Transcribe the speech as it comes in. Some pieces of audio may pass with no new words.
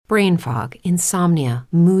brain fog, insomnia,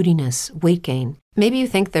 moodiness, weight gain. Maybe you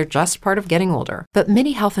think they're just part of getting older, but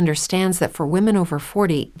MIDI Health understands that for women over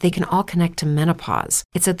 40, they can all connect to menopause.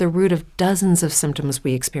 It's at the root of dozens of symptoms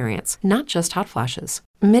we experience, not just hot flashes.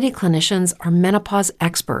 MIDI clinicians are menopause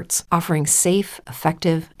experts, offering safe,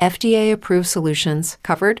 effective, FDA-approved solutions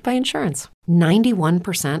covered by insurance.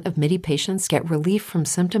 91% of MIDI patients get relief from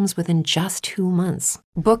symptoms within just 2 months.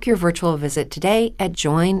 Book your virtual visit today at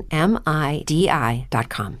joinmidi.com.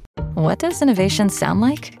 What does innovation sound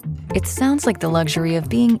like? It sounds like the luxury of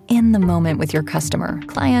being in the moment with your customer,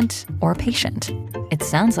 client, or patient. It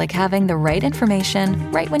sounds like having the right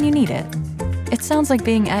information right when you need it. It sounds like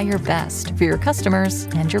being at your best for your customers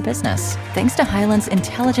and your business. Thanks to Hyland's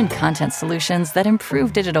intelligent content solutions that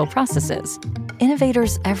improve digital processes,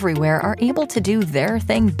 innovators everywhere are able to do their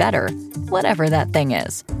thing better, whatever that thing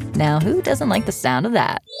is. Now, who doesn't like the sound of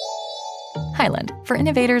that? Hyland, for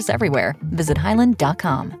innovators everywhere. Visit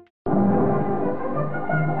hyland.com.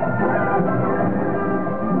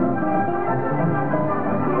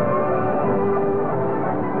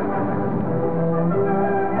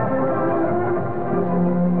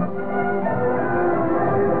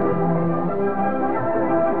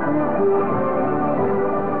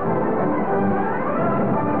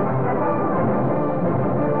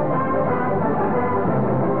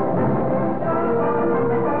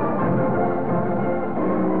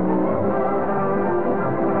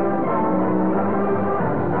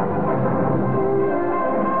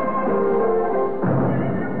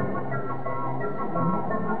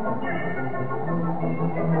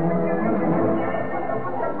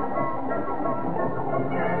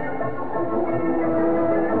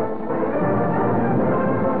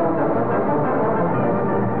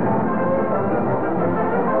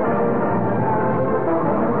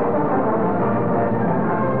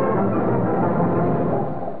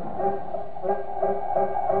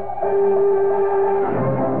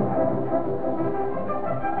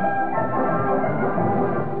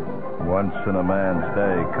 Once in a man's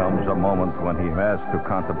day comes a moment when he has to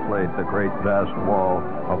contemplate the great vast wall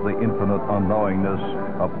of the infinite unknowingness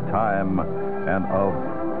of time and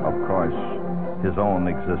of course, his own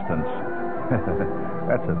existence.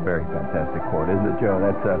 That's a very fantastic quote, isn't it, Joe?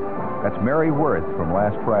 That's Mary Worth from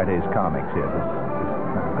last Friday's comics here. This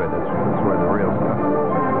is good. That's where the real stuff.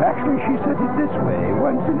 Actually, she said it this way,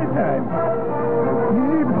 once in a time.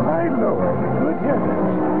 My Lord, good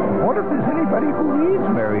heavens. I wonder if there's anybody who reads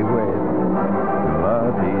Mary Worth.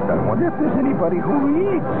 I wonder if there's anybody who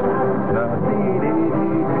reads.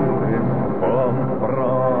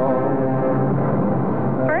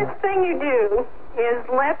 First thing you do is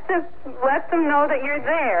let them know that you're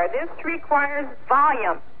there. This requires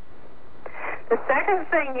volume. The second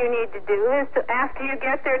thing you need to do is to, after you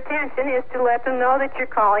get their attention, is to let them know that you're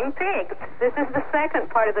calling pigs. This is the second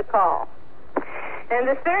part of the call. And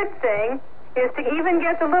the third thing is to even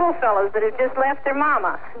get the little fellows that have just left their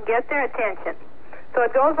mama, get their attention. So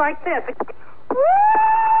it goes like this.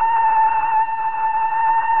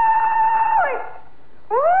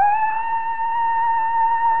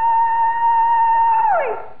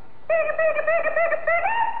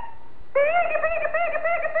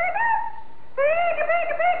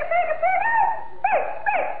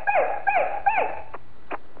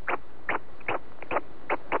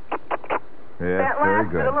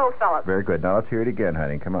 Very good. Now let's hear it again,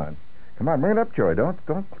 honey. Come on, bring it up, Joy. Don't.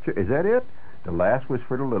 Is that it? The last was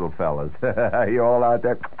for the little fellas. You all out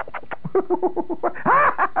there?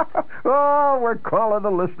 Oh, we're calling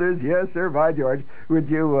the listeners. Yes, sir. By George, would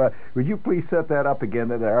you please set that up again?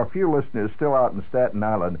 There are a few listeners still out in Staten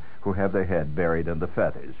Island who have their head buried in the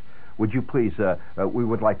feathers. Would you please? We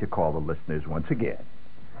would like to call the listeners once again.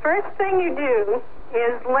 First thing you do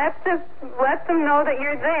is let them know that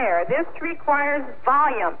you're there. This requires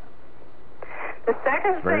volume. The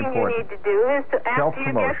second thing you need to do is to, after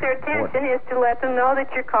you get their attention, is to let them know that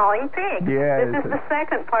you're calling pigs. Yeah, this is the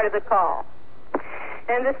second part of the call.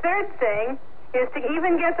 And the third thing is to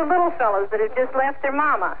even get the little fellows that have just left their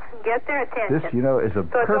mama, get their attention. This, is a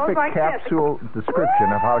perfect capsule description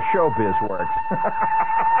of how showbiz works.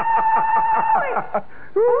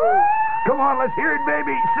 Come on, let's hear it,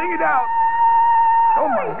 baby. Sing it out. Oh,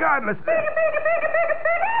 my God, listen.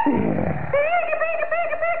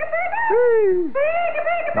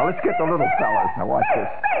 Now, let's get the little fellas. Now, watch this.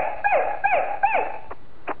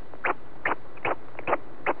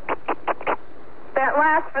 That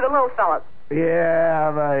last for the little fellas.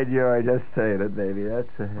 Yeah, my George. Just saying it, baby. That's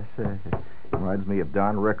reminds me of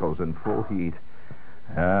Don Rickles in Full Heat.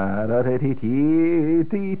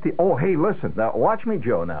 Oh, hey, listen. Now, watch me,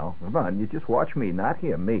 Joe, now. Come on, you just watch me, not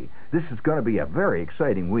him, me. This is going to be a very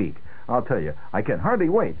exciting week. I'll tell you, I can hardly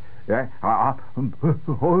wait. Yeah? Oh,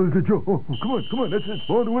 Joe. Oh, come on. That's it.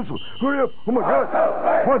 Blow the whistle. Hurry up. Oh, my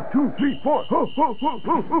God. 1, 2, 3, 4. Oh.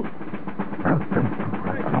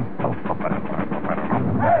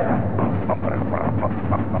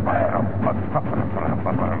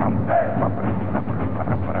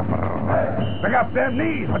 Pick up them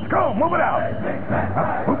knees. Let's go. Move it out.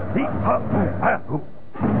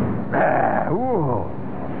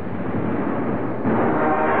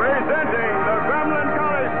 Presenting the Gremlin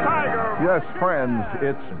College Tiger. Yes, friends,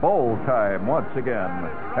 it's bowl time once again.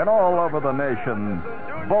 And all over the nation,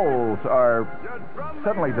 bowls are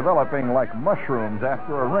suddenly developing like mushrooms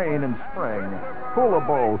after a rain in spring. Hula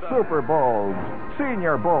bowls, super bowls,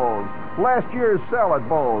 senior bowls, last year's salad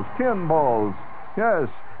bowls, tin bowls. Yes,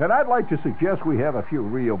 and I'd like to suggest we have a few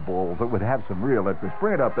real bowls that would have some real interest.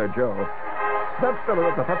 Bring it up there, Joe. And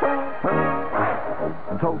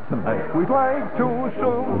so tonight we'd like to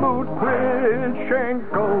salute Chris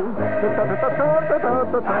Schenkel,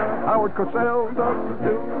 Howard Cosell,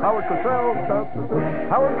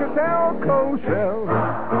 Howard Cosell.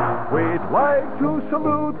 We'd like to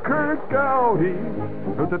salute Kurt Gowdy,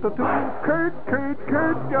 Kurt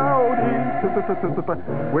Gowdy.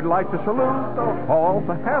 We'd like to salute all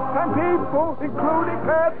the halftime people, including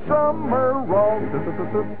Pat Summerall.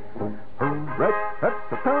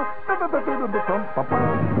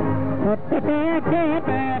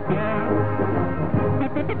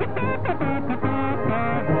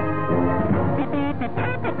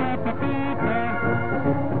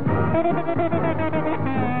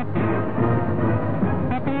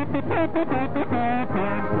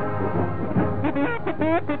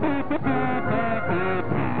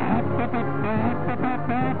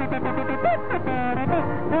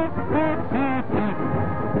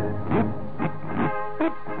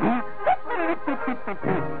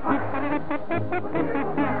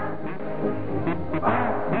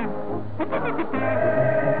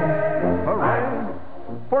 Hooray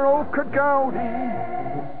for old Kurt Gowdy,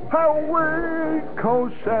 Howard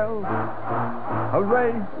Cosell.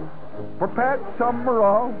 Hooray for Pat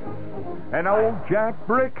Summerall and old Jack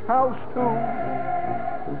Brickhouse, too.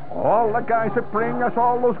 All the guys that bring us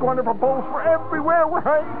all those wonderful bowls for everywhere.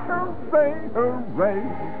 Hooray.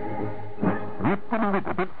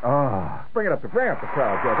 Bring it up. Bring up the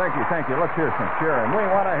crowd, Joe. Thank you. Let's hear some cheering. We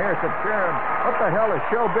want to hear some cheering. What the hell is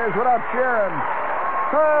showbiz without cheering?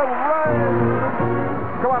 All right.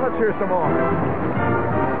 Come on, let's hear some more.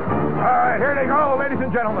 All right, here they go, ladies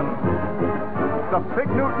and gentlemen. The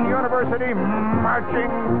Fig Newton University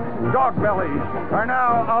marching dog bellies are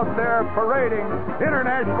now out there parading,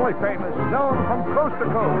 internationally famous, known from coast to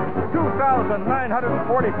coast. 2,945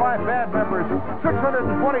 band members,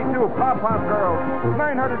 622 pom-pom girls,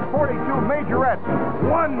 942 majorettes,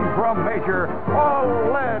 one drum major, all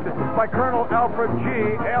led by Colonel Alfred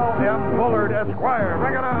G. L.M. Bullard, Esquire.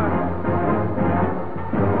 Bring it on.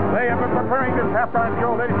 They have been preparing this halftime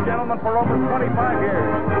show, ladies and gentlemen, for over 25 years.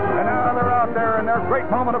 And now they're out there in their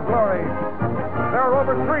great moment of glory. There are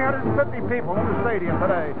over 350 people in the stadium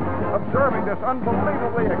today observing this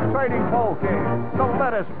unbelievably exciting bowl game, the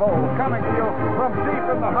Lettuce Bowl, coming to you from deep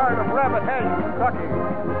in the heart of Rabbit Hash, Kentucky.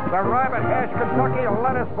 The Rabbit Hash, Kentucky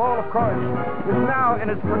Lettuce Bowl, of course, is now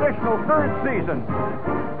in its traditional third season.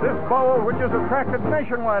 This bowl, which has attracted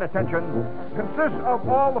nationwide attention, consists of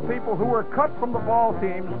all the people who were cut from the ball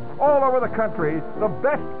teams all over the country, the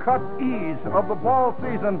best cut-ees of the ball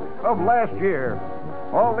season of last year.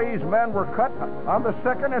 All these men were cut on the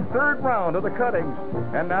second and third round of the cuttings.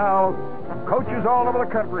 And now, coaches all over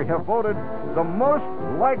the country have voted the most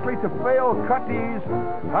likely to fail cuttees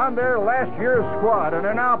on their last year's squad. And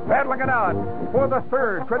are now battling it out for the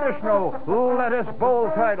third traditional Lettuce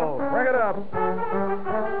Bowl title. Bring it up.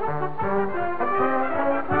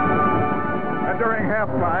 And during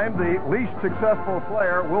halftime, the least successful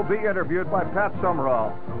player will be interviewed by Pat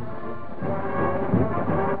Summerall.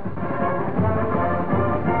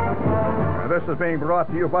 This is being brought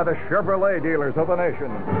to you by the Chevrolet dealers of the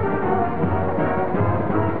nation.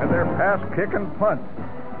 And their pass, kick, and punt.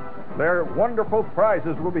 Their wonderful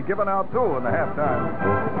prizes will be given out, too, in the halftime.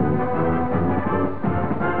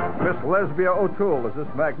 Miss Lesbia O'Toole is this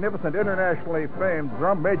magnificent, internationally famed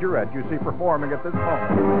drum majorette you see performing at this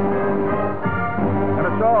moment. And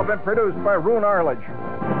it's all been produced by Roone Arledge.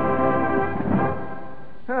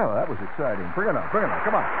 Oh, that was exciting. Bring it on.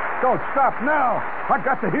 Come on. Don't stop now. I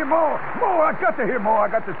got to hear more. I got to hear more. I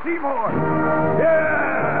got to see more.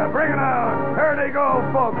 Yeah, bring it on. There they go,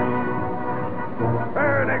 folks.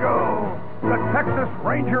 There they go. the Texas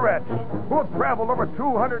Rangerettes, who have traveled over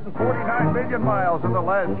 249 million miles in the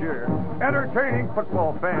last year, entertaining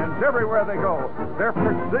football fans everywhere they go. Their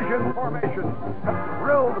precision formations have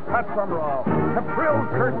thrilled Pat Summerall, have thrilled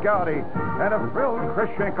Kurt Gowdy, and have thrilled Chris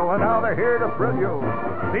Schenkel, and now they're here to thrill you.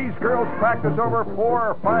 These girls practice over 400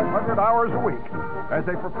 or 500 hours a week as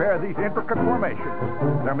they prepare these intricate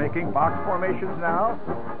formations. They're making box formations now.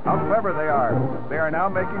 How clever they are. They are now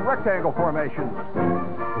making rectangle formations.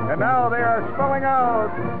 And now they are spelling out,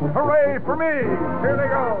 hooray for me! Here they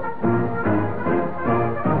go.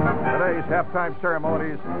 Today's halftime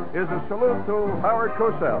ceremonies is a salute to Howard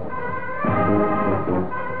Cosell,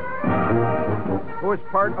 who is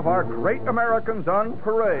part of our Great Americans on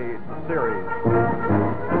Parade series.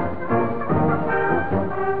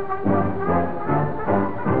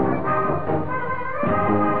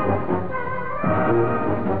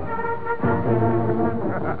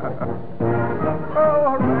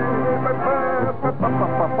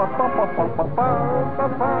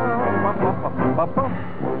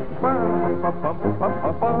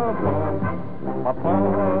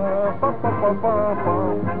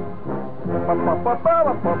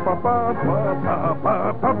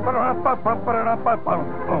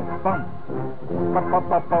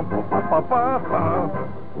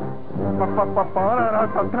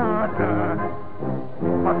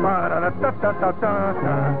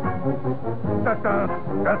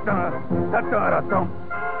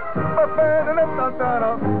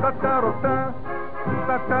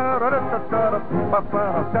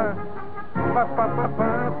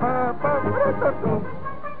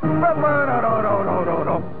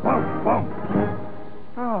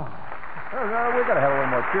 We gotta have a little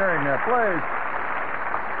more cheering there, please.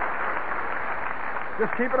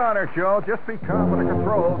 Just keep it on there, Joe. Just be calm with the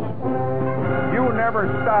controls. You never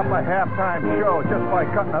stop a halftime show just by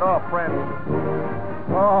cutting it off, friends.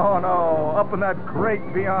 Oh, no. Up in that great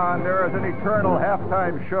beyond, there is an eternal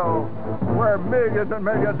halftime show where millions and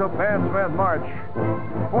millions of bandsmen march,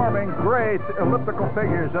 forming great elliptical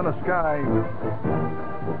figures in the sky.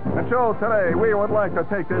 And so today, we would like to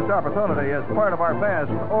take this opportunity as part of our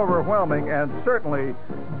vast, overwhelming, and certainly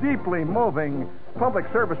deeply moving public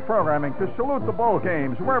service programming to salute the bowl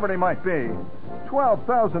games, wherever they might be.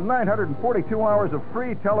 12,942 hours of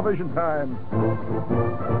free television time.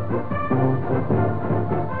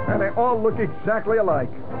 And they all look exactly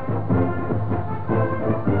alike.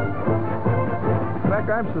 In fact,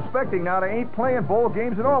 I'm suspecting now they ain't playing bowl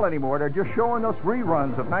games at all anymore. They're just showing us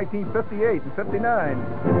reruns of 1958 and 59.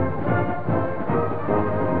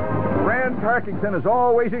 Grand Tarkington is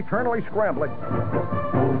always eternally scrambling.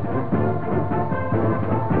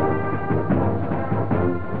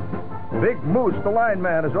 Big Moose, the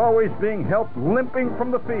lineman, is always being helped limping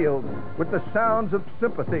from the field with the sounds of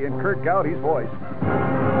sympathy in Kurt Gowdy's voice.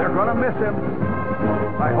 They're going to miss him.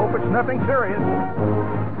 I hope it's nothing serious.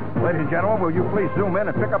 Ladies and gentlemen, will you please zoom in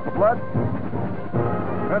and pick up the blood?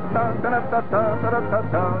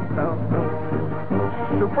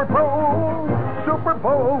 Super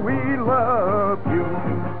Bowl, we love you.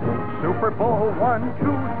 Super Bowl 1, 2,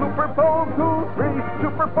 Super Bowl 2, 3,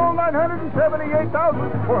 Super Bowl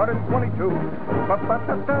 978,422.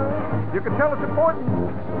 You can tell it's important.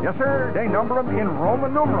 Yes, sir, they number them in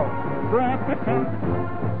Roman numerals.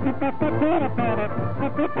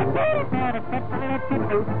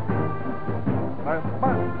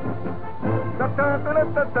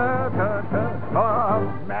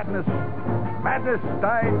 Madness. Madness,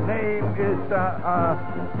 thy name is,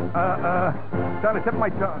 trying to tip my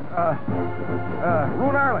tongue.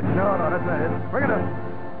 Rune Arledge. No, that's not it. We're gonna,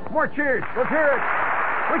 more cheers. Let's hear it.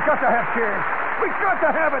 We got to have cheers. We got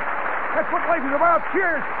to have it. That's what life is about.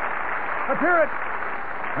 Cheers. Let's hear it.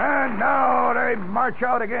 And now they march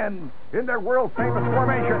out again in their world-famous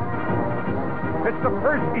formation. It's the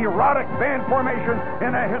first erotic band formation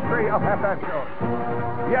in the history of halftime shows.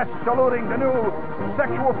 Yes, saluting the new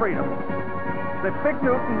sexual freedom. The Big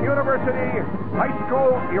Newton University High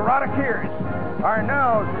School Eroticeers are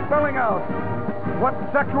now spelling out what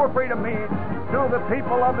sexual freedom means to the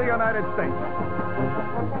people of the United States.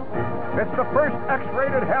 It's the first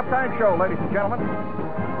X-rated halftime show, ladies and gentlemen.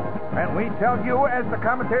 And we tell you, as the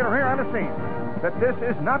commentator here on the scene, that this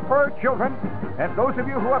is not for children. And those of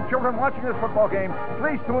you who have children watching this football game,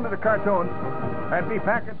 please tune to the cartoons and be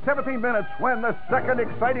back in 17 minutes when the second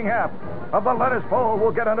exciting half of the Lettuce Bowl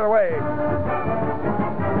will get underway.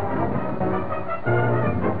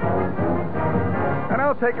 And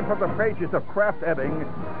I'll take it from the pages of Kraft Ebing,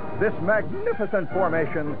 this magnificent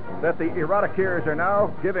formation that the Eroticeers are now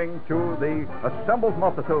giving to the assembled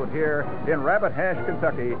multitude here in Rabbit Hash,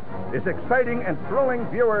 Kentucky, is exciting and thrilling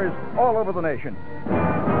viewers all over the nation.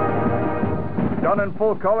 Done in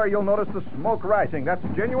full color, you'll notice the smoke rising. That's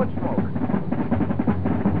genuine smoke.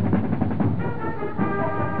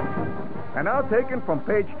 And now, taken from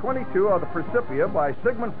page 22 of the Principia by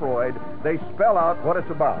Sigmund Freud, they spell out what it's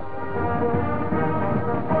about.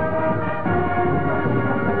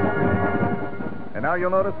 And now you'll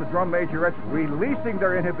notice the drum majorettes, releasing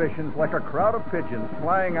their inhibitions like a crowd of pigeons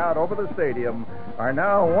flying out over the stadium, are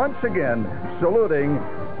now once again saluting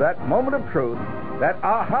that moment of truth, that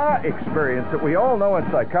aha experience that we all know in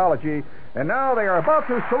psychology. And now they are about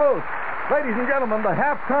to salute, ladies and gentlemen, the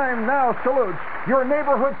halftime now salutes your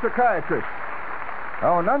neighborhood psychiatrist.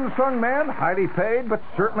 Oh, an unsung man, highly paid, but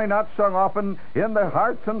certainly not sung often in the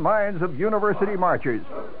hearts and minds of university marchers.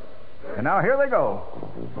 And now here they go.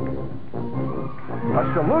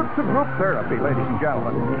 A salute to group therapy, ladies and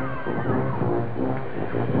gentlemen.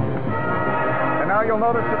 And now you'll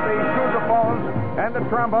notice that the sousaphones and the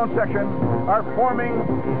trombone section are forming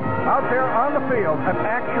out there on the field an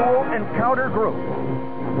actual encounter group.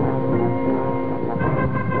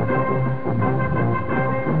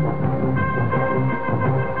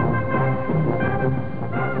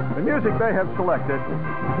 The music they have selected is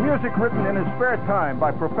music written in his spare time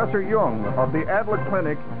by Professor Jung of the Adler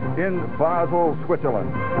Clinic in Basel, Switzerland.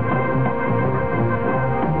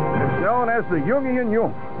 It's known as the Jungian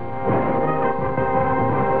Jung.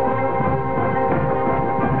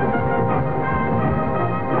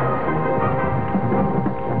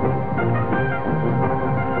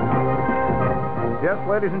 Yes,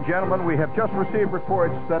 ladies and gentlemen, we have just received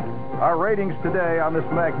reports that our ratings today on this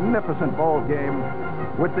magnificent ball game,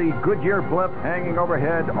 with the Goodyear blimp hanging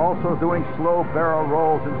overhead, also doing slow barrel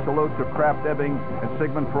rolls in salute to Krafft Ebing and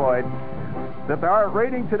Sigmund Freud, that our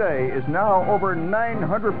rating today is now over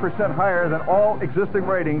 900% higher than all existing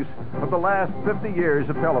ratings of the last 50 years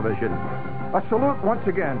of television. A salute once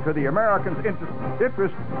again to the Americans'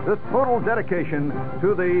 interest, the total dedication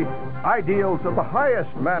to the ideals of the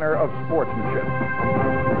highest manner of sportsmanship.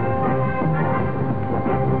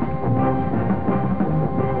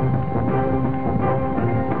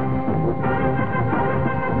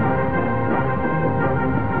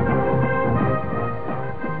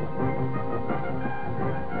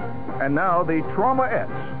 And now the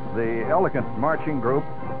Traumaettes, the elegant marching group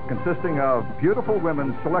consisting of beautiful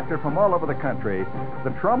women selected from all over the country. The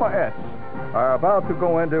Traumaettes are about to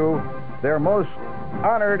go into their most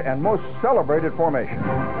honored and most celebrated formation.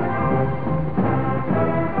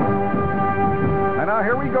 And now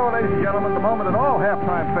here we go, ladies and gentlemen, the moment that all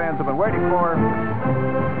halftime fans have been waiting for.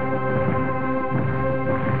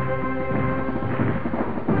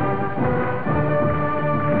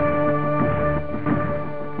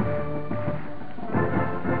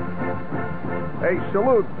 A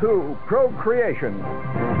salute to procreation.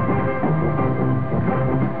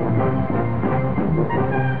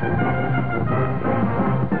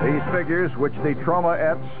 These figures, which the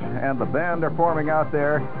Traumaettes and the band are forming out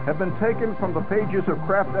there, have been taken from the pages of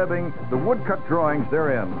Krafft Ebing, the woodcut drawings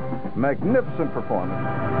therein. Magnificent performance.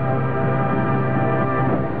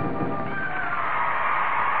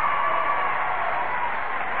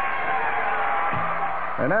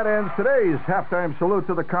 And that ends today's halftime salute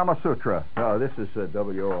to the Kama Sutra. Oh, this is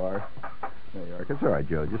WOR. New York. It's all right,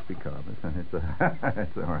 Joe. Just be calm. It's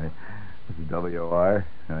all right. This is WOR.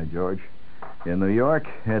 Hi, George. In New York.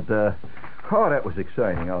 Oh, that was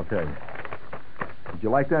exciting, I'll tell you. Did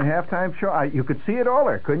you like that halftime show? You could see it all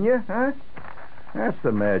there, couldn't you? Huh? That's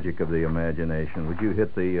the magic of the imagination. Would you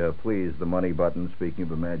hit the, please, the money button? Speaking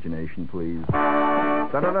of imagination, please.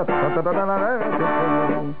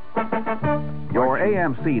 Your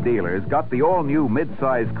AMC dealers got the all-new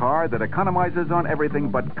mid-size car that economizes on everything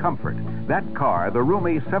but comfort. That car, the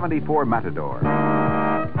roomy 74 Matador.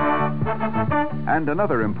 And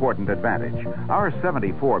another important advantage. Our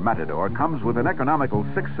 74 Matador comes with an economical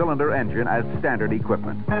 6-cylinder engine as standard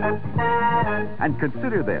equipment. And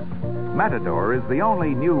consider this. Matador is the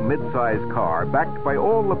only new mid-size car backed by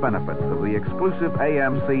all the benefits of the exclusive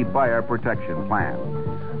AMC Buyer Protection Plan,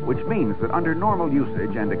 which means that under normal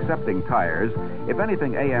usage and accepting tires, if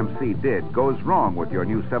anything AMC did goes wrong with your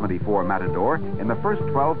new 74 Matador in the first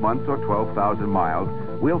 12 months or 12,000 miles,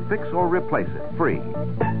 we'll fix or replace it free.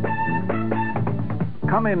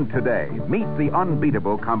 Come in today. Meet the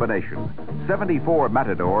unbeatable combination. 74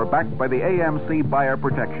 Matador backed by the AMC Buyer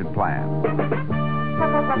Protection Plan.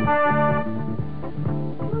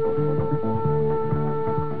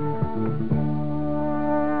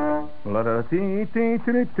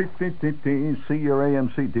 See your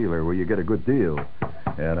AMC dealer where you get a good deal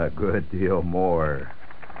and a good deal more.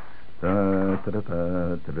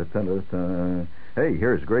 Hey,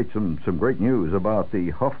 here's some great news about the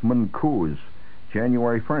Huffman Koos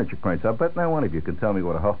January furniture clearance. I bet not one of you can tell me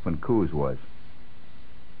what a Huffman Coos was.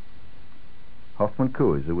 Huffman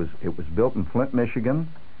Coos. It was built in Flint, Michigan.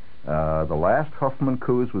 The last Huffman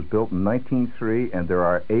Coos was built in 1903, and there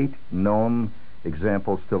are 8 known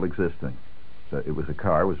examples still existing. So it was a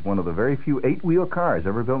car. It was one of the very few 8-wheel cars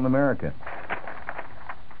ever built in America.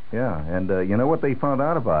 Yeah, and you know what they found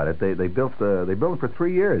out about it? They built it for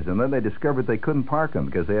 3 years, and then they discovered they couldn't park them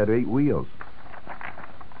because they had 8 wheels.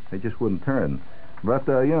 They just wouldn't turn. But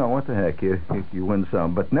you know what the heck, you win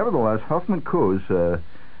some. But nevertheless, Huffman Coos,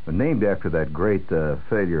 named after that great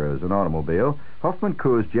failure as an automobile, Huffman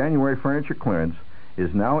Coos January furniture clearance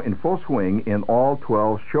is now in full swing in all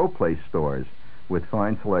 12 Showplace stores, with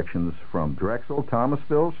fine selections from Drexel,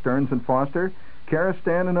 Thomasville, Stearns & Foster,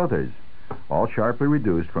 Karastan, and others. All sharply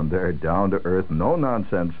reduced from their down-to-earth,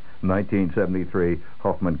 no-nonsense 1973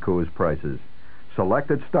 Huffman Coos prices.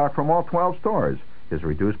 Selected stock from all 12 stores is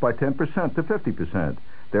reduced by 10% to 50%.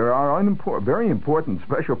 There are very important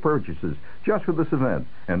special purchases just for this event,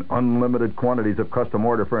 and unlimited quantities of custom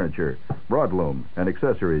order furniture, broadloom, and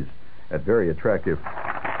accessories at very attractive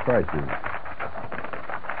prices.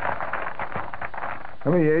 I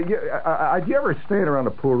mean, do you ever stand around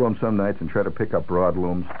the pool room some nights and try to pick up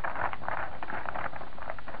broadlooms?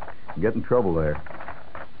 You get in trouble there.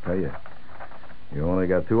 Tell you. You only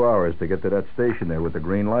got 2 hours to get to that station there with the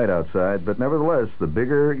green light outside, but nevertheless, the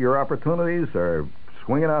bigger your opportunities are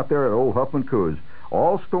swinging out there at old Huffman Coos.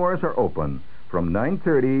 All stores are open from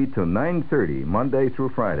 9:30 to 9:30, Monday through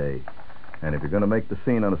Friday. And if you're going to make the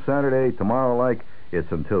scene on a Saturday, tomorrow like,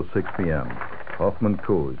 it's until 6 p.m. Huffman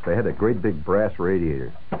Coos. They had a great big brass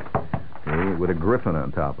radiator with a griffin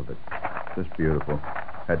on top of it. Just beautiful.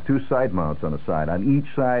 Had 2 side mounts on the side, on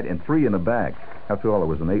each side, and 3 in the back. After all, it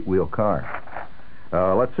was an 8-wheel car.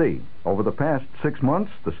 Let's see. Over the past 6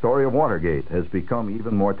 months, the story of Watergate has become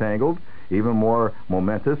even more tangled, even more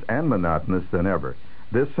momentous and monotonous than ever.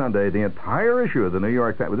 This Sunday, the entire issue of the New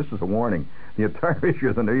York Times, this is a warning, the entire issue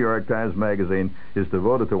of the New York Times Magazine is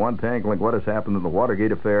devoted to untangling what has happened in the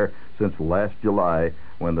Watergate affair since last July,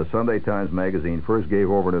 when the Sunday Times Magazine first gave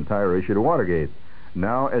over an entire issue to Watergate.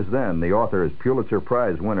 Now, as then, the author is Pulitzer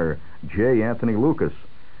Prize winner J. Anthony Lucas.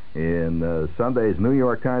 In Sunday's New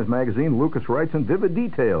York Times Magazine, Lucas writes in vivid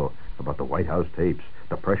detail about the White House tapes,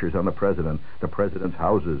 the pressures on the president's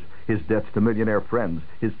houses, his debts to millionaire friends,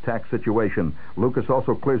 his tax situation. Lucas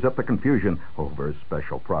also clears up the confusion over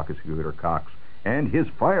Special Prosecutor Cox and his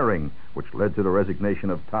firing, which led to the resignation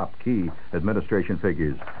of top key administration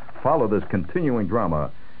figures. Follow this continuing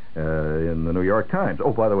drama in the New York Times.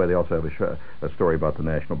 Oh, by the way, they also have a story about the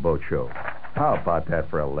National Boat Show. How about that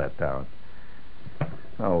for a letdown?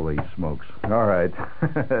 Holy smokes. All right.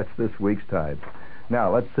 That's this week's Times. Now,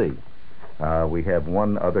 let's see. We have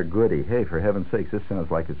one other goodie. Hey, for heaven's sakes, this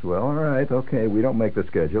sounds like it's, well, all right, okay, we don't make the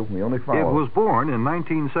schedule. We only follow. It was born in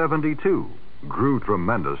 1972, grew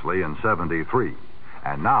tremendously in 73,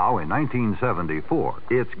 and now in 1974,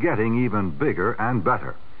 it's getting even bigger and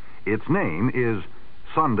better. Its name is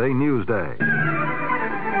Sunday Newsday.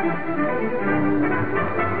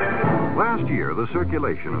 Last year, the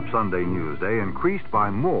circulation of Sunday Newsday increased by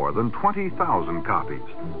more than 20,000 copies,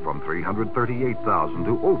 from 338,000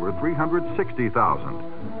 to over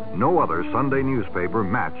 360,000. No other Sunday newspaper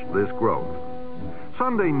matched this growth.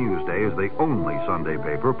 Sunday Newsday is the only Sunday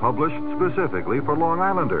paper published specifically for Long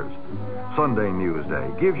Islanders. Sunday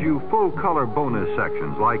Newsday gives you full-color bonus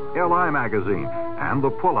sections like LI Magazine and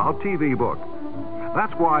the Pull-Out TV book.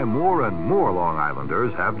 That's why more and more Long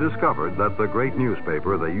Islanders have discovered that the great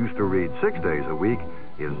newspaper they used to read 6 days a week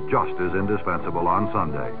is just as indispensable on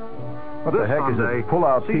Sunday. What the heck Sunday, is a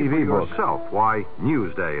Pull-Out TV book? See for yourself why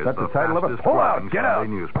Newsday is the title of it? fastest-growing Sunday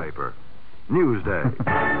newspaper. Newsday,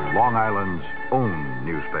 Long Island's own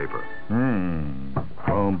newspaper.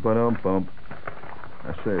 Bump, bump.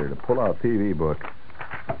 I say, the Pull-Out TV book.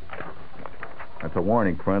 That's a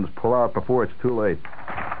warning, friends. Pull out before it's too late.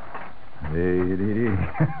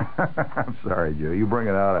 I'm sorry, Joe. You bring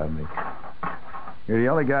it out on me. You're the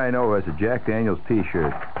only guy I know who has a Jack Daniels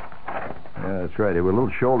T-shirt. Yeah, that's right. There were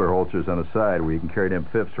little shoulder holsters on the side where you can carry them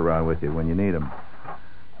fifths around with you when you need them.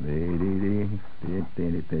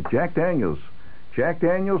 Jack Daniels. Jack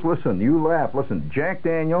Daniels, listen. You laugh. Listen. Jack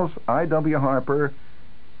Daniels, I.W. Harper,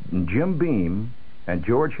 Jim Beam, and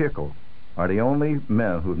George Hickel are the only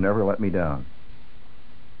men who've never let me down.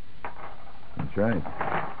 That's right.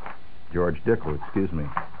 George Dickel, excuse me.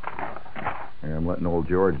 Here, I'm letting old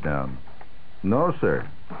George down. No, sir.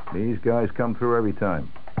 These guys come through every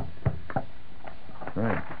time.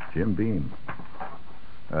 Right. Jim Beam.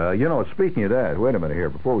 Speaking of that, wait a minute here.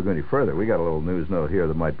 Before we go any further, we got a little news note here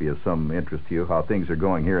that might be of some interest to you, how things are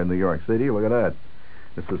going here in New York City. Look at that.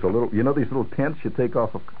 This is a little, these little tents you take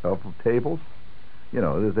off of tables?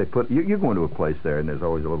 They put, you go into a place there, and there's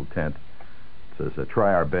always a little tent. It says,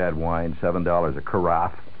 try our bad wine, $7 a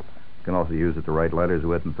carafe. You can also use it to write letters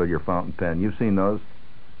with and fill your fountain pen. You've seen those,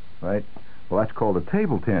 right? Well, that's called a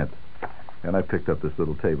table tent. And I picked up this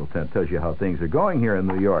little table tent. Tells you how things are going here in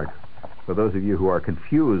New York. For those of you who are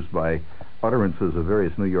confused by utterances of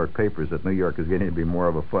various New York papers that New York is getting to be more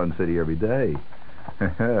of a fun city every day.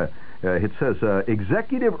 It says,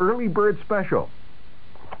 Executive Early Bird Special.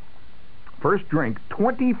 First drink,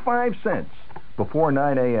 25 cents before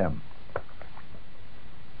 9 a.m.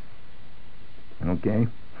 Okay.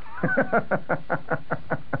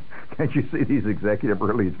 Can't you see these Executive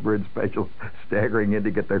Early Bird Specials staggering in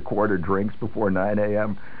to get their quarter drinks before 9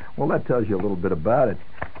 a.m.? Well, that tells you a little bit about it.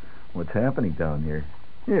 What's happening down here?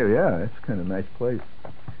 Yeah, it's kind of a nice place.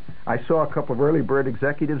 I saw a couple of early bird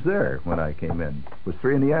executives there when I came in. It was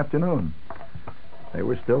 3 p.m. They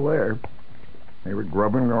were still there. They were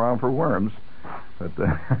grubbing around for worms. But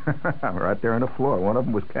right there on the floor. One of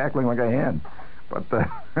them was cackling like a hen. But that's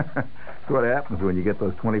what happens when you get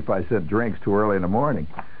those 25-cent drinks too early in the morning.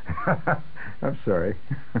 I'm sorry.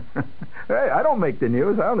 Hey, I don't make the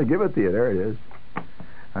news. I only give it to you. There it is.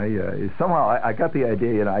 Somehow I got the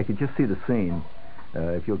idea, I could just see the scene.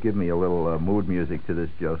 If you'll give me a little mood music to this,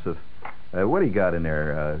 Joseph. What do you got in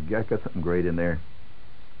there? Got something great in there?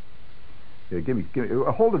 Give me,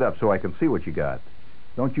 hold it up so I can see what you got.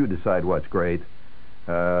 Don't you decide what's great.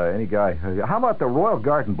 Any guy? How about the Royal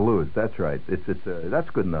Garden Blues? That's right. That's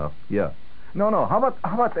good enough. Yeah. No. How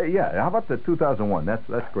about the 2001?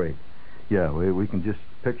 That's great. Yeah, we can just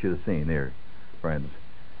picture the scene here, friends.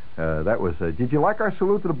 That was. Did you like our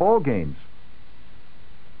salute to the bowl games?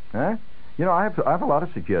 Huh? I have a lot of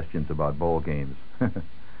suggestions about bowl games.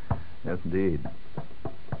 Yes, indeed.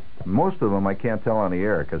 Most of them I can't tell on the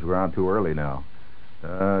air because we're on too early now. Hey,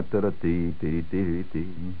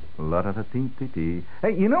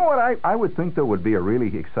 you know what I would think there would be a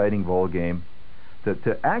really exciting bowl game?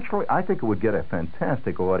 To actually, I think it would get a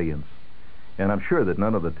fantastic audience. And I'm sure that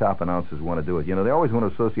none of the top announcers want to do it. They always want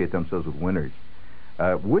to associate themselves with winners.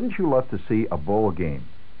 Wouldn't you love to see a bowl game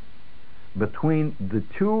between the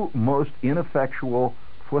two most ineffectual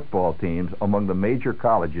football teams among the major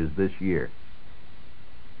colleges this year?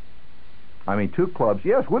 I mean, two clubs.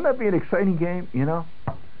 Yes, wouldn't that be an exciting game,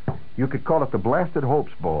 You could call it the Blasted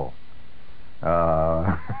Hopes Bowl.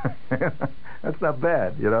 That's not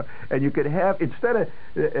bad, And you could have, instead of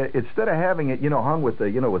having it, hung with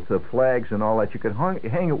with the flags and all that, you could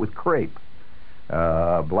hang it with crepe.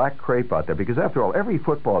 Black crepe out there, because after all, every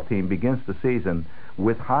football team begins the season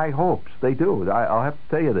with high hopes. They do. I'll have to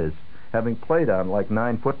tell you this, having played on like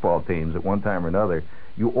 9 football teams at one time or another,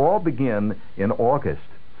 you all begin in August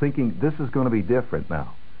thinking this is going to be different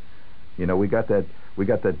now. We got that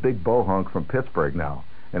big bohunk from Pittsburgh now,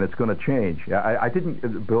 and it's going to change. I didn't.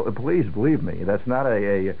 Please believe me, that's not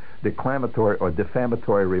a declamatory or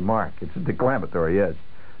defamatory remark. It's declamatory, yes.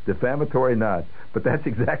 Defamatory, not. But that's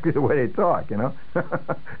exactly the way they talk,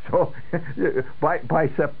 So by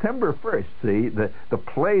September 1st, see, the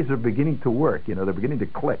plays are beginning to work. They're beginning to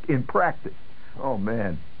click in practice. Oh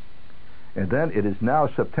man! And then it is now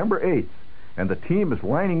September 8th. And the team is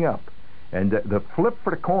lining up, and the flip for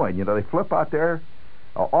the coin, they flip out there.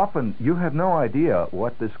 Often you have no idea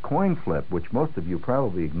what this coin flip, which most of you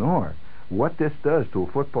probably ignore, what this does to a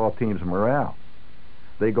football team's morale.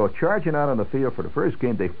 They go charging out on the field for the first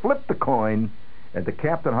game, they flip the coin, and the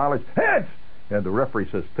captain hollers, heads! And the referee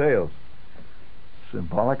says, tails.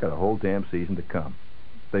 Symbolic of the whole damn season to come.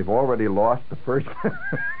 They've already lost the first...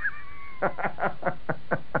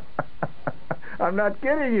 I'm not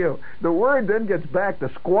kidding you. The word then gets back. The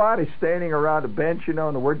squad is standing around the bench, and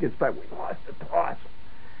the word gets back. We lost the toss.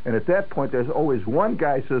 And at that point, there's always one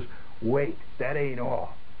guy says, wait, that ain't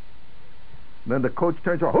all. And then the coach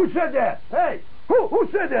turns around. Who said that? Hey, who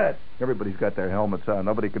said that? Everybody's got their helmets on.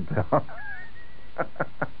 Nobody can tell.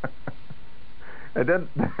 And then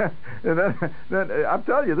I'm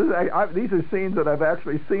telling you, these are scenes that I've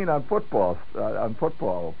actually seen on football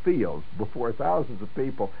fields before thousands of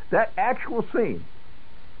people. That actual scene,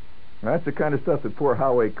 that's the kind of stuff that poor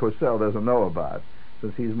Howie Cosell doesn't know about,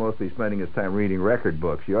 since he's mostly spending his time reading record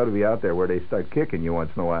books. You ought to be out there where they start kicking you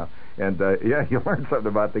once in a while, and you learn something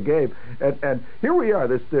about the game. And here we are.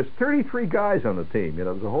 There's 33 guys on the team.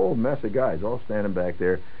 There's a whole mess of guys all standing back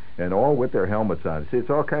there, and all with their helmets on. See, it's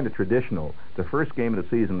all kind of traditional. The first game of the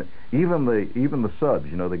season, even the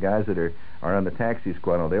subs, the guys that are on the taxi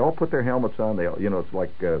squad, they all put their helmets on. They, it's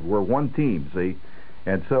like we're one team, see,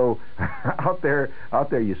 And so out there,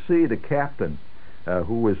 you see the captain,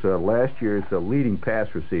 who was last year's leading pass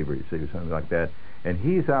receiver, you see, something like that. And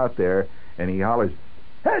he's out there, and he hollers,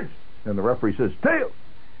 heads! And the referee says, tails!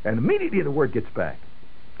 And immediately the word gets back.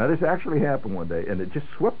 Now, this actually happened one day, and it just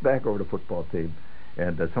swept back over the football team.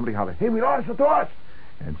 And somebody hollered, hey, we lost the toss!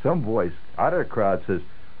 And some voice out of the crowd says,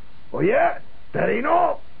 oh, yeah, that ain't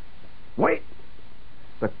all. Wait.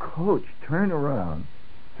 The coach turned around,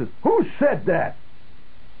 says, who said that?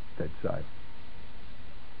 Dead silent.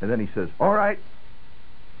 And then he says, all right,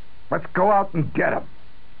 let's go out and get him.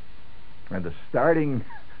 And the starting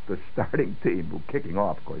team, kicking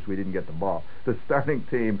off, of course, we didn't get the ball. The starting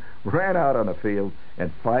team ran out on the field,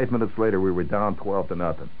 and 5 minutes later we were down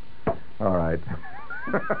 12-0. All right.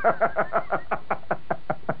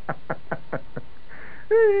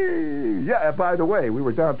 Yeah, by the way, we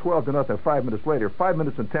were down 12-0 5 minutes later. 5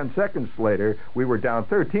 minutes and 10 seconds later, we were down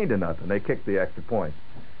 13-0. They kicked the extra point.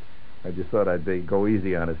 I just thought I'd go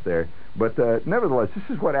easy on us there. But nevertheless, this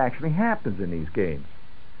is what actually happens in these games.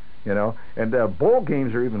 You know, and bowl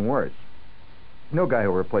games are even worse. No guy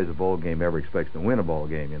who ever plays a bowl game ever expects to win a bowl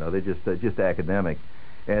game. You know, they're just academic.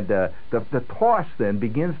 And the toss then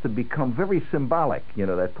begins to become very symbolic. You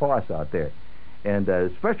know, that toss out there, and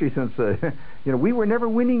especially since you know, we were never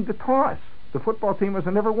winning the toss. The football team has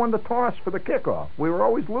never won the toss for the kickoff. We were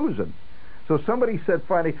always losing. So somebody said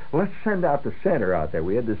finally, let's send out the center out there.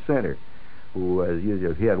 We had this center who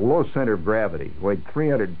he had low center of gravity, weighed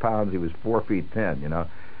 300 pounds. He was 4 feet 10. You know.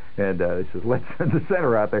 And he says, let's send the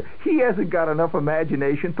center out there. He hasn't got enough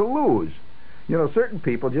imagination to lose. You know, certain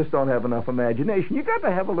people just don't have enough imagination. You got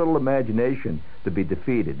to have a little imagination to be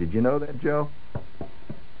defeated. Did you know that, Joe?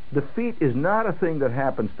 Defeat is not a thing that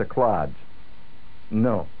happens to clods.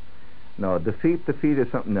 No. Defeat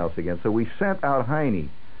is something else again. So we sent out Heine,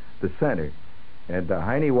 the center, and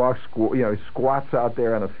Heine walks, squats out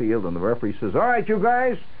there on the field, and the referee says, all right, you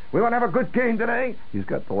guys, we want to have a good game today. He's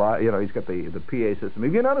got the PA system.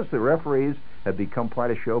 Have you noticed the referees have become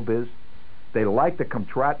part of showbiz? They like to come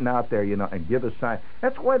trotting out there, and give a sign.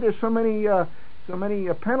 That's why there's so many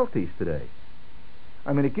penalties today.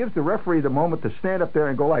 I mean, it gives the referee the moment to stand up there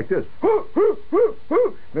and go like this.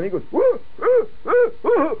 Then he goes,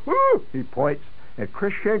 he points. And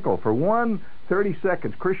Chris Schenkel, for 30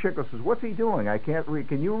 seconds, Chris Schenkel says, what's he doing? I can't read.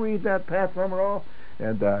 Can you read that, Pat Summerall?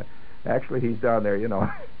 And actually, he's down there,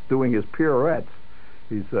 doing his pirouettes.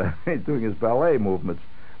 He's doing his ballet movements.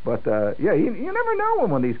 But, yeah, you never know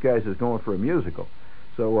when these guys is going for a musical.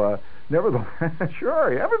 So, nevertheless,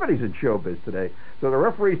 sure, everybody's in showbiz today. So the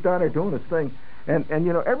referee's down there doing his thing. And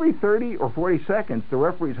every 30 or 40 seconds, the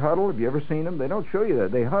referees huddle. Have you ever seen them? They don't show you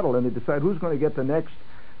that. They huddle, and they decide who's going to get the next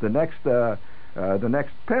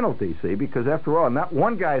penalty, see? Because, after all, not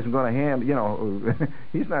one guy isn't going to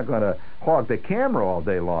he's not going to hog the camera all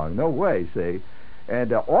day long. No way, see?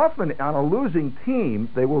 And often on a losing team,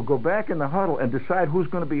 they will go back in the huddle and decide who's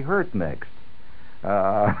going to be hurt next.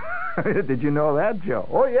 Did you know that, Joe?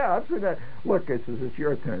 Oh, yeah, I've seen that. Look, it's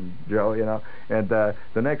your turn, Joe, And the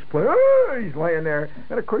next play, he's laying there.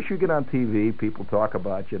 And, of course, you get on TV, people talk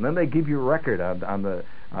about you, and then they give you a record on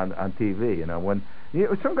TV, when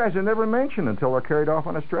some guys are never mentioned until they're carried off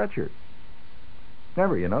on a stretcher.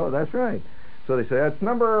 Never, that's right. So they say, that's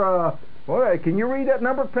number, can you read that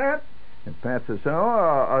number, Pat? And Pat says,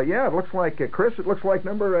 yeah, it looks like, Chris, it looks like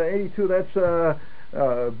number 82, that's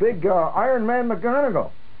big Iron Man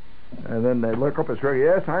McGonigal. And then they look up his record.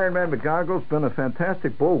 Yes, Iron Man McGonigal's been a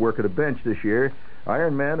fantastic bulwark at the bench this year.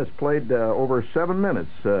 Iron Man has played over 7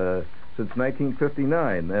 minutes since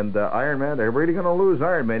 1959. And Iron Man, they're really going to lose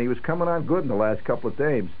Iron Man. He was coming on good in the last couple of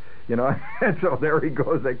games. And so there he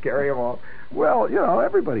goes. They carry him off. Well,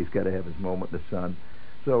 everybody's got to have his moment in the sun.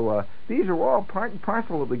 So these are all part and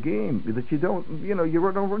parcel of the game that you don't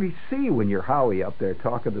really see when you're Howie up there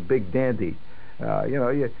talking to Big Dandy.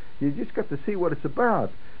 You just got to see what it's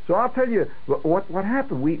about. So I'll tell you what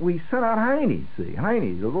happened. We sent out Heine, see?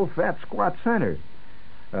 Heine, the little fat squat center.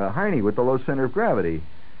 Heine with the low center of gravity.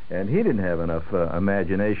 And he didn't have enough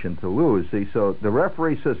imagination to lose, see? So the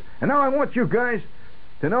referee says, and now I want you guys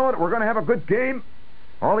to know that we're going to have a good game.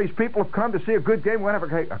 All these people have come to see a good game. We're going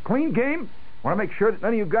to have a clean game. Want to make sure that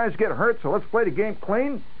none of you guys get hurt, so let's play the game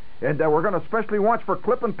clean. And we're going to especially watch for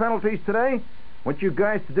clipping penalties today. Want you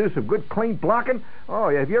guys to do some good, clean blocking. Oh,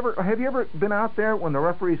 yeah. Have you ever been out there when the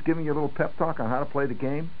referee's giving you a little pep talk on how to play the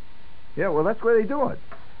game? Yeah, well, that's where they do it.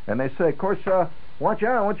 And they say, of course, watch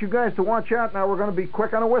out. I want you guys to watch out. Now we're going to be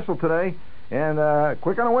quick on a whistle today, and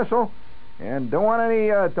quick on a whistle, and don't want any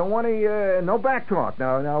no back talk.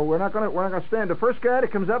 Now we're not going to stand. The first guy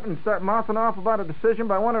that comes up and start mouthing off about a decision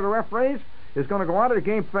by one of the referees, is going to go out of the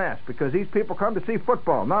game fast because these people come to see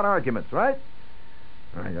football, not arguments, right?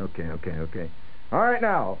 All right, okay. All right,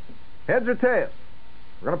 now, heads or tails?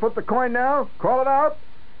 We're going to put the coin now. Call it out.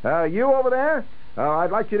 You over there,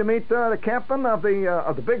 I'd like you to meet the captain of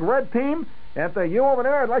the big red team. And you over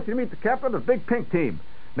there, I'd like you to meet the captain of the big pink team.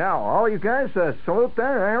 Now, all you guys, salute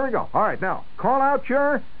there. There we go. All right, now, call out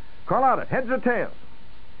it. Heads or tails?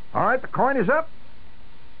 All right, the coin is up.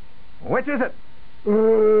 Which is it?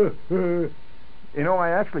 You know, I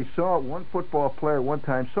actually saw one football player one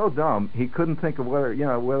time so dumb he couldn't think of whether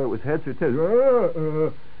it was heads or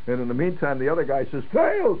tails. And in the meantime, the other guy says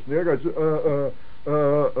tails. And the other guy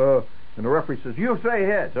says and the referee says, you say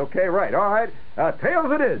heads. Okay, right. All right,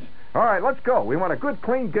 tails it is. All right, let's go. We want a good,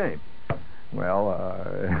 clean game.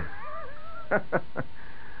 Well,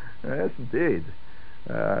 yes, indeed.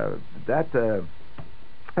 That's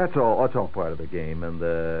all part of the game, and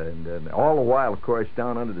all the while, of course,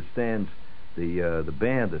 down under the stands, the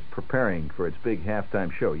band is preparing for its big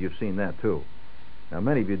halftime show. You've seen that too. Now,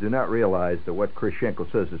 many of you do not realize that what Chris Schenkel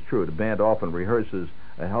says is true. The band often rehearses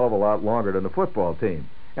a hell of a lot longer than the football team,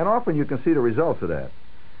 and often you can see the results of that.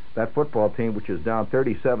 That football team, which is down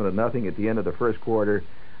 37-0 at the end of the first quarter.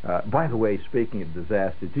 By the way, speaking of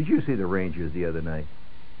disaster, did you see the Rangers the other night?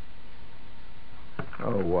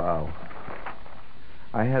 Oh, wow.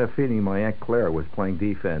 I had a feeling my Aunt Clara was playing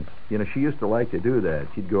defense. You know, she used to like to do that.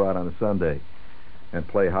 She'd go out on a Sunday and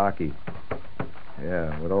play hockey.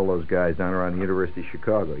 Yeah, with all those guys down around the University of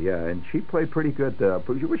Chicago. Yeah, and she played pretty good.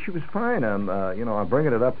 She was fine on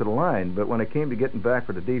bringing it up to the line, but when it came to getting back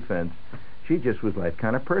for the defense, she just was that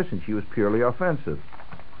kind of person. She was purely offensive.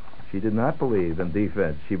 She did not believe in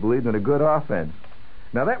defense. She believed in a good offense.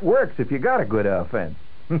 Now, that works if you got a good offense.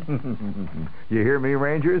 You hear me,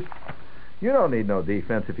 Rangers? You don't need no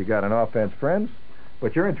defense if you got an offense, friends.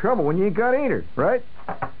 But you're in trouble when you ain't got either, right?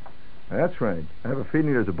 That's right. I have a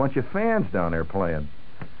feeling there's a bunch of fans down there playing.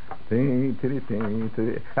 You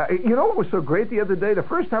know what was so great the other day? The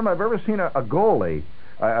first time I've ever seen a goalie,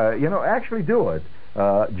 actually do it.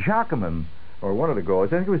 Jockerman, or one of the goalies,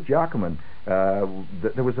 I think it was Jockerman,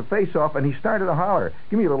 there was a face-off, and he started to holler.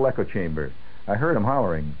 Give me a little echo chamber. I heard him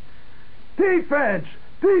hollering. Defense!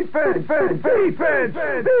 Defense! Defense!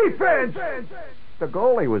 Defense! The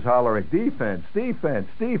goalie was hollering, defense, defense,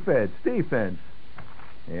 defense, defense.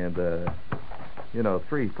 And,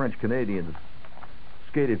 three French Canadians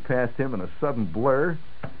skated past him in a sudden blur,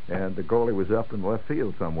 and the goalie was up in left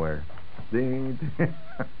field somewhere.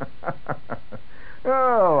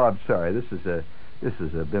 Oh, I'm sorry. This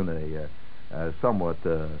has been a somewhat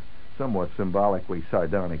symbolically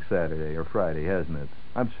sardonic Saturday or Friday, hasn't it?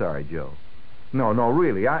 I'm sorry, Joe. No,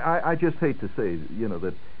 really. I just hate to say,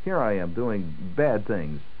 that here I am doing bad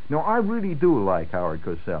things. No, I really do like Howard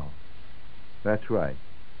Cosell. That's right.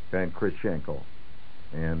 And Chris Schenkel.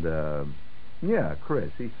 And,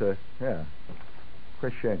 Chris.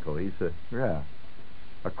 Chris Schenkel.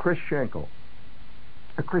 A Chris Schenkel.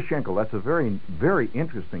 A Chris Schenkel. That's a very, very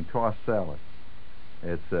interesting tossed salad.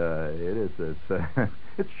 It's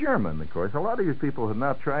German, of course. A lot of you people have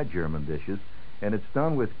not tried German dishes, and it's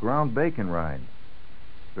done with ground bacon rind.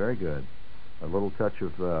 Very good. A little touch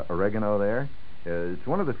of oregano there. It's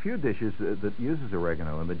one of the few dishes that uses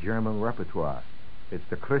oregano in the German repertoire. It's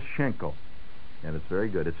the Chris Schenkel, and it's very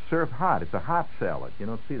good. It's served hot. It's a hot salad. You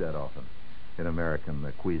don't see that often in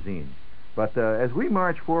American cuisine. But as we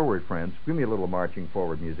march forward, friends, give me a little marching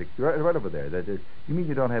forward music. Right over there. You mean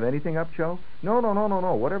you don't have anything up, Joe? No.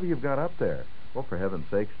 Whatever you've got up there. Well, for heaven's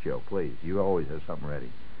sakes, Joe, please. You always have something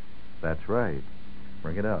ready. That's right.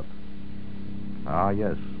 Bring it up. Ah,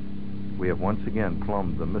 yes. We have once again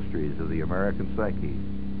plumbed the mysteries of the American psyche.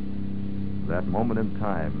 That moment in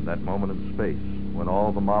time, that moment in space, when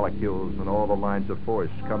all the molecules and all the lines of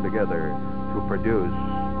force come together to produce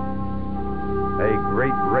a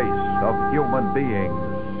great race of human beings.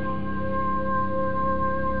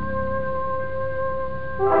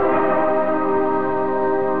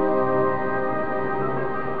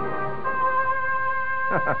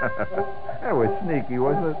 That was sneaky,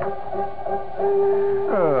 wasn't it?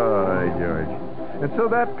 Oh, George. And so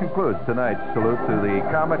that concludes tonight's salute to the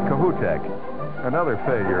Comet Kohoutek, another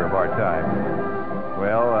failure of our time.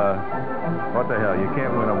 Well, what the hell, you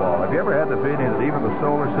can't win them all. Have you ever had the feeling that even the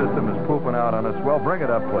solar system is pooping out on us? Well, bring it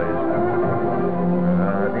up, please.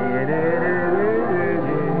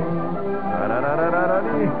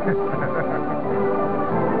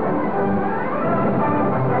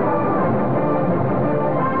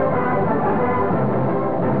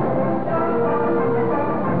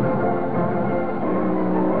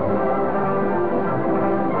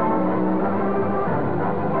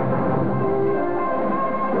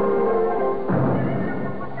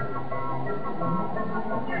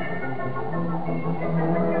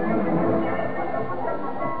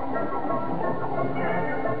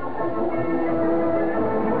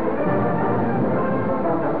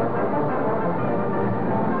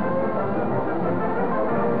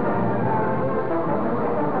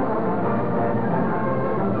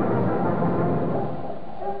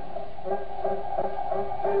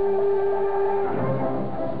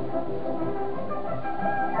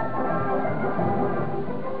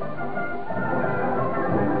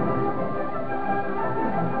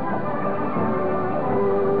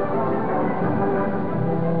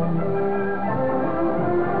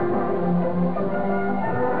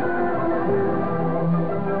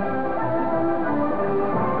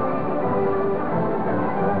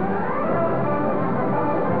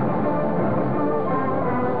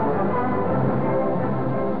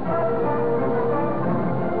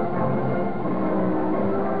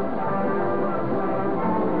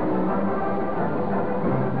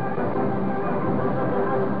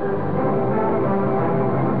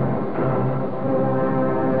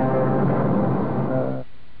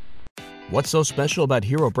 What's so special about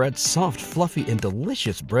Hero Bread's soft, fluffy, and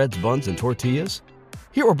delicious breads, buns, and tortillas?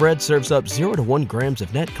 Hero Bread serves up 0 to 1 grams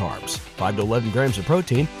of net carbs, 5 to 11 grams of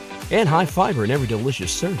protein, and high fiber in every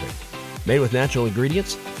delicious serving. Made with natural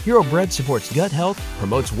ingredients, Hero Bread supports gut health,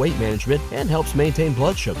 promotes weight management, and helps maintain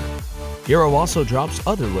blood sugar. Hero also drops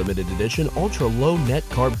other limited edition ultra-low net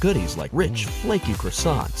carb goodies like rich, flaky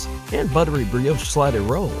croissants and buttery brioche slider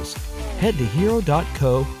rolls. Head to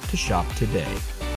hero.co to shop today.